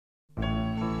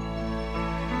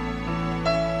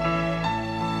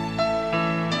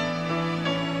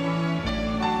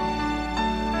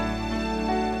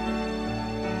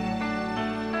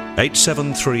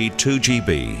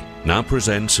873-2GB now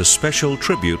presents a special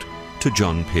tribute to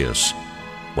John Pearce,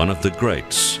 one of the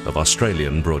greats of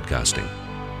Australian broadcasting.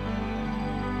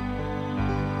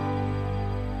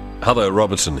 Hello,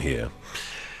 Robertson here.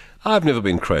 I've never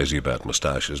been crazy about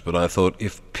moustaches, but I thought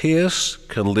if Pearce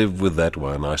can live with that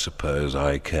one, I suppose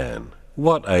I can.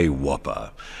 What a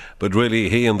whopper. But really,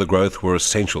 he and the growth were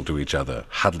essential to each other,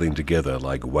 huddling together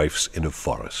like waifs in a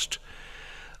forest.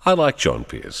 I like John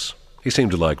Pearce. He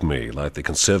seemed to like me. Like the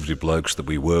conservative blokes that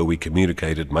we were, we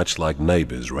communicated much like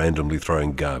neighbours randomly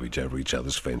throwing garbage over each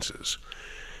other's fences.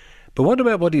 But what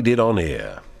about what he did on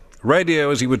air?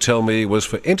 Radio, as he would tell me, was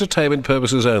for entertainment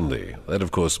purposes only. That, of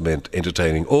course, meant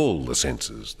entertaining all the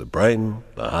senses, the brain,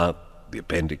 the heart, the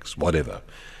appendix, whatever.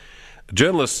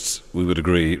 Journalists, we would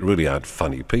agree, really aren't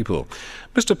funny people.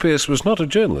 Mr. Pearce was not a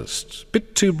journalist.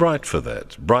 Bit too bright for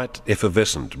that. Bright,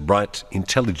 effervescent, bright,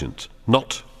 intelligent.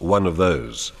 Not one of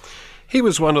those. He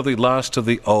was one of the last of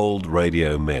the old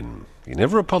radio men. He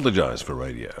never apologised for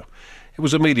radio. It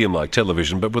was a medium like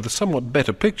television, but with a somewhat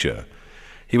better picture.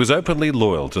 He was openly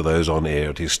loyal to those on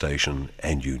air at his station,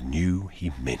 and you knew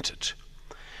he meant it.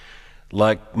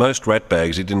 Like most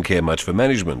ratbags, he didn't care much for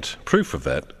management. Proof of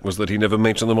that was that he never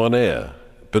mentioned them on air,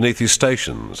 beneath his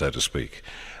station, so to speak.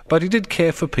 But he did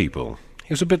care for people.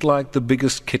 He was a bit like the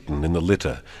biggest kitten in the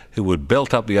litter, who would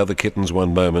belt up the other kittens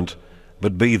one moment,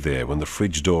 but be there when the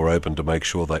fridge door opened to make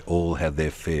sure they all had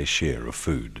their fair share of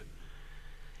food.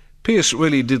 Pearce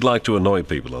really did like to annoy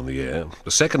people on the air. The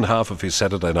second half of his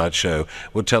Saturday night show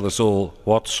would tell us all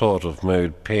what sort of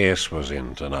mood Pearce was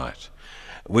in tonight.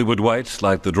 We would wait,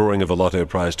 like the drawing of a lotto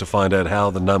prize, to find out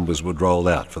how the numbers would roll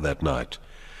out for that night.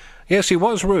 Yes, he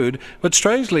was rude, but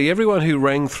strangely everyone who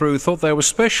rang through thought they were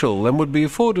special and would be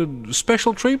afforded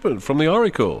special treatment from the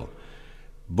Oracle.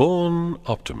 Born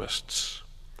optimists.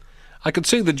 I could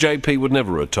see that JP would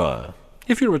never retire.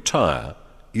 If you retire,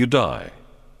 you die,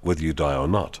 whether you die or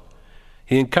not.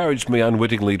 He encouraged me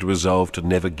unwittingly to resolve to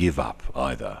never give up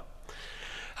either.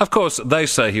 Of course, they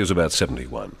say he was about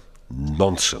 71.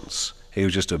 Nonsense. He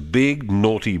was just a big,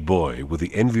 naughty boy with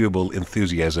the enviable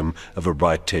enthusiasm of a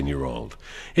bright 10-year-old.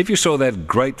 If you saw that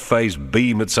great face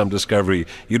beam at some discovery,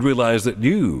 you'd realise that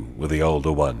you were the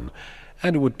older one,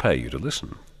 and it would pay you to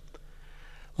listen.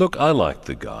 Look, I liked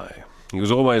the guy. He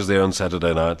was always there on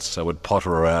Saturday nights. I would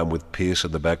potter around with Pearce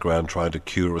in the background trying to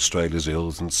cure Australia's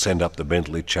ills and send up the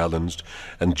mentally challenged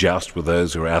and joust with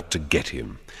those who are out to get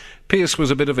him. Pearce was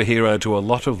a bit of a hero to a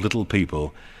lot of little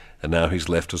people, and now he's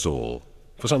left us all.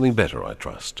 For something better, I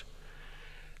trust.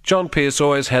 John Pearce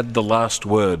always had the last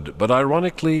word, but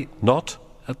ironically not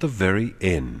at the very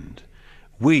end.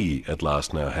 We, at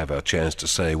last, now have our chance to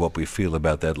say what we feel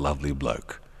about that lovely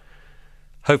bloke.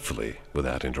 Hopefully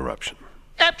without interruption.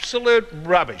 Absolute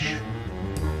rubbish.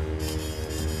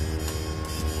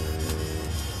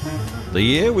 The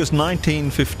year was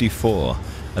 1954,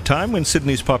 a time when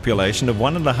Sydney's population of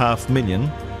 1.5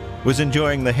 million was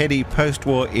enjoying the heady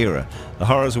post-war era. The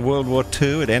horrors of World War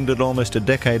II had ended almost a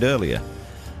decade earlier.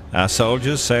 Our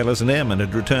soldiers, sailors and airmen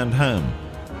had returned home.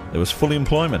 There was full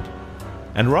employment.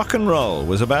 And rock and roll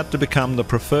was about to become the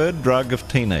preferred drug of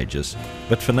teenagers.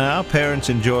 But for now, parents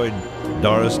enjoyed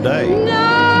Doris Day.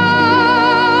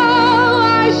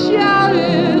 I shout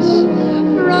it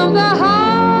from the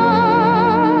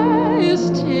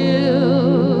highest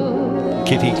hill.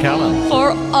 Kitty Callan.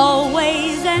 For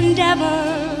always and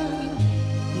ever,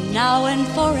 now and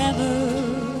forever,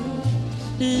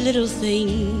 little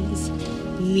things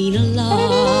mean a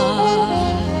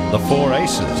lot. The Four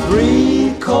Aces.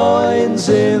 3 coins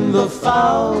in the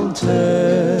fountain,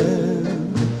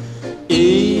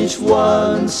 each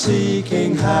one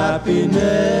seeking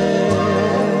happiness.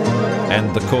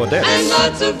 And the Cordettes. And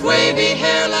lots of wavy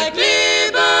hair like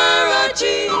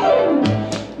Liberace.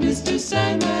 Mr.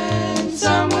 Sandman,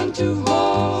 someone to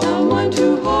hold,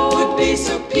 would be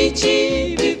so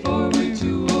peachy before we're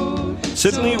too old.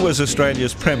 Sydney was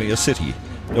Australia's premier city.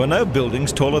 There were no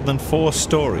buildings taller than 4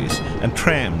 stories, and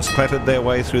trams clattered their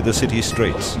way through the city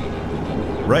streets.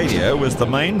 Radio was the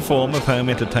main form of home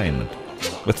entertainment,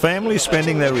 with families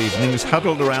spending their evenings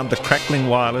huddled around the crackling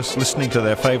wireless listening to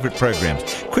their favourite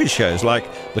programs. Quiz shows like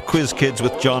The Quiz Kids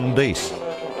with John Deese,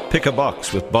 Pick a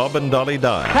Box with Bob and Dolly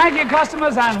Dye. Thank you,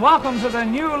 customers, and welcome to the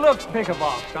new look Pick a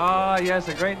Box. Ah, yes,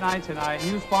 a great night tonight.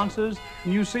 New sponsors,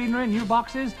 new scenery, new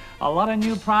boxes, a lot of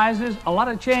new prizes, a lot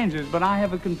of changes, but I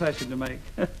have a confession to make.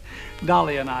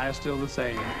 Dolly and I are still the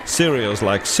same. Serials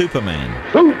like Superman.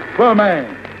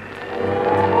 Superman.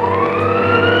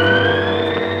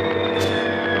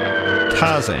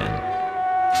 Tarzan.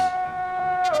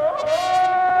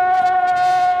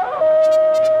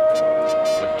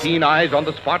 keen eyes on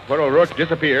the spot where O'Rourke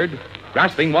disappeared.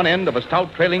 Grasping one end of a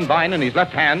stout trailing vine in his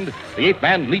left hand, the ape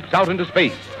man leaps out into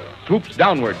space, swoops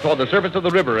downward toward the surface of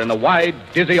the river in a wide,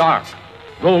 dizzy arc.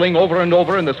 Rolling over and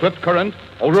over in the swift current,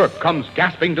 O'Rourke comes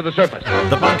gasping to the surface.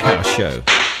 The Bunkhouse Show.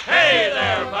 Hey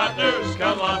there, partners,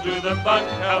 come on to the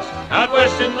bunkhouse out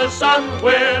west in the sun,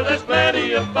 where there's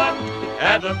plenty of fun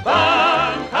at the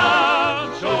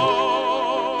Bunkhouse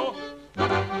Show.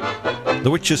 The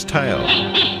Witch's Tale.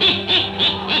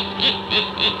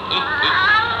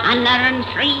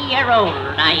 103-year-old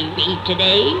I be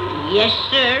today, yes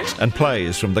sir. And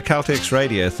plays from the Caltex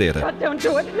Radio Theatre. God, don't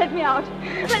do it. Let me out.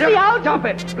 Let me out. Stop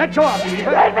it. Let go of me,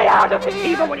 Eva. Let me out of here.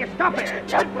 Eva, will you stop it?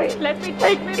 John, please let me.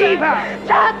 Take me Eva. back.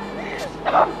 John,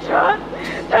 stop, John.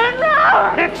 Turn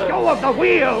round. Let go of the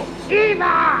wheel.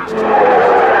 Eva!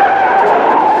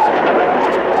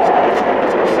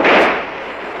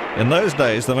 In those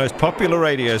days, the most popular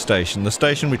radio station, the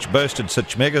station which boasted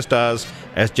such megastars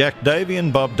as Jack Davey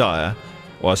and Bob Dyer,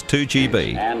 was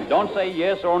 2GB. And don't say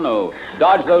yes or no.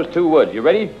 Dodge those 2 words. You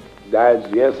ready?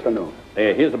 Dodge yes or no.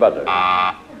 Here's the buzzer.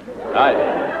 All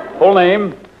right. Full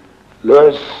name?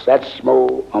 Louis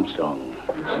Satchmo Armstrong.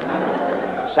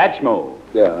 Satchmo?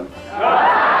 Yeah.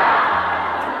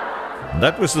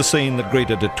 That was the scene that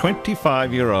greeted a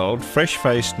 25-year-old,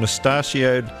 fresh-faced,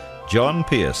 mustachioed John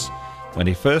Pearce when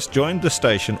he first joined the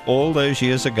station all those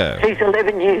years ago. He's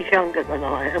 11 years younger than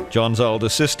I am. John's older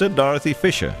sister, Dorothy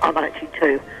Fisher. I'm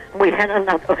 82. We had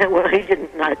another, well, he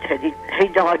didn't know Teddy. He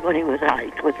died when he was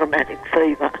 8 with rheumatic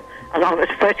fever. And I was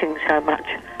fretting so much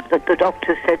that the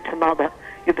doctor said to Mother,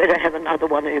 you better have another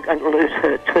one or you're going to lose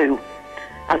her too.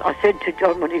 And I said to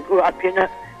John when he grew up, you know,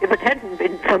 if it hadn't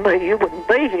been for me, you wouldn't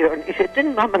be here. And he said,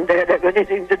 didn't Mum and Dad have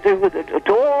anything to do with it at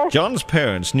all? John's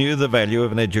parents knew the value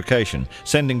of an education,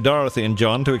 sending Dorothy and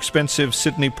John to expensive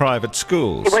Sydney private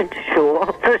schools. He went to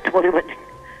Shaw. First of all, he went to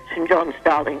St John's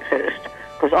Darlinghurst,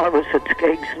 because I was at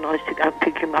Skeggs and I used to go and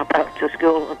pick him up after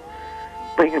school and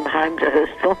bring him home to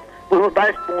Hurstville. We were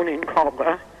both born in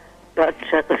Cogra, but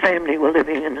the family were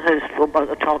living in Hurstville by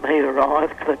the time he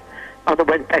arrived. But Mother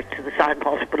went back to the same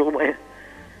hospital where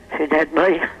she'd had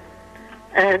me.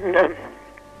 And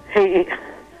he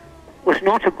was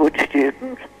not a good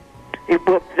student. He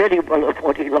worked very well at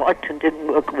what he liked and didn't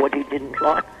work at what he didn't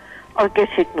like. I guess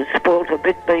he was spoilt a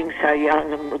bit being so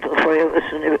young and with the 3 of us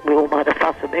and we all made a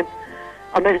fuss of him.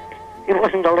 I mean, he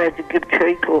wasn't allowed to give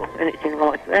cheek or anything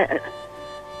like that.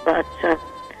 But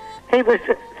he was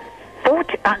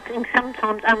fortunate, I think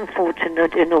sometimes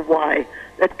unfortunate in a way,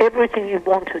 that everything he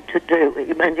wanted to do,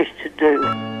 he managed to do.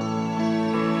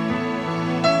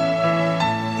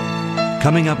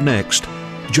 Coming up next,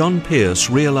 John Pearce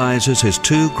realises his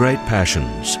 2 great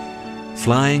passions,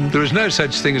 flying. There is no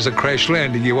such thing as a crash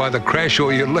landing. You either crash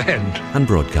or you land. And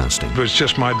broadcasting. It was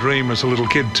just my dream as a little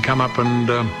kid to come up and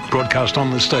broadcast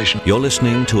on the station. You're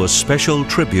listening to a special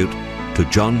tribute to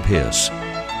John Pearce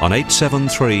on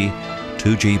 873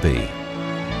 2GB.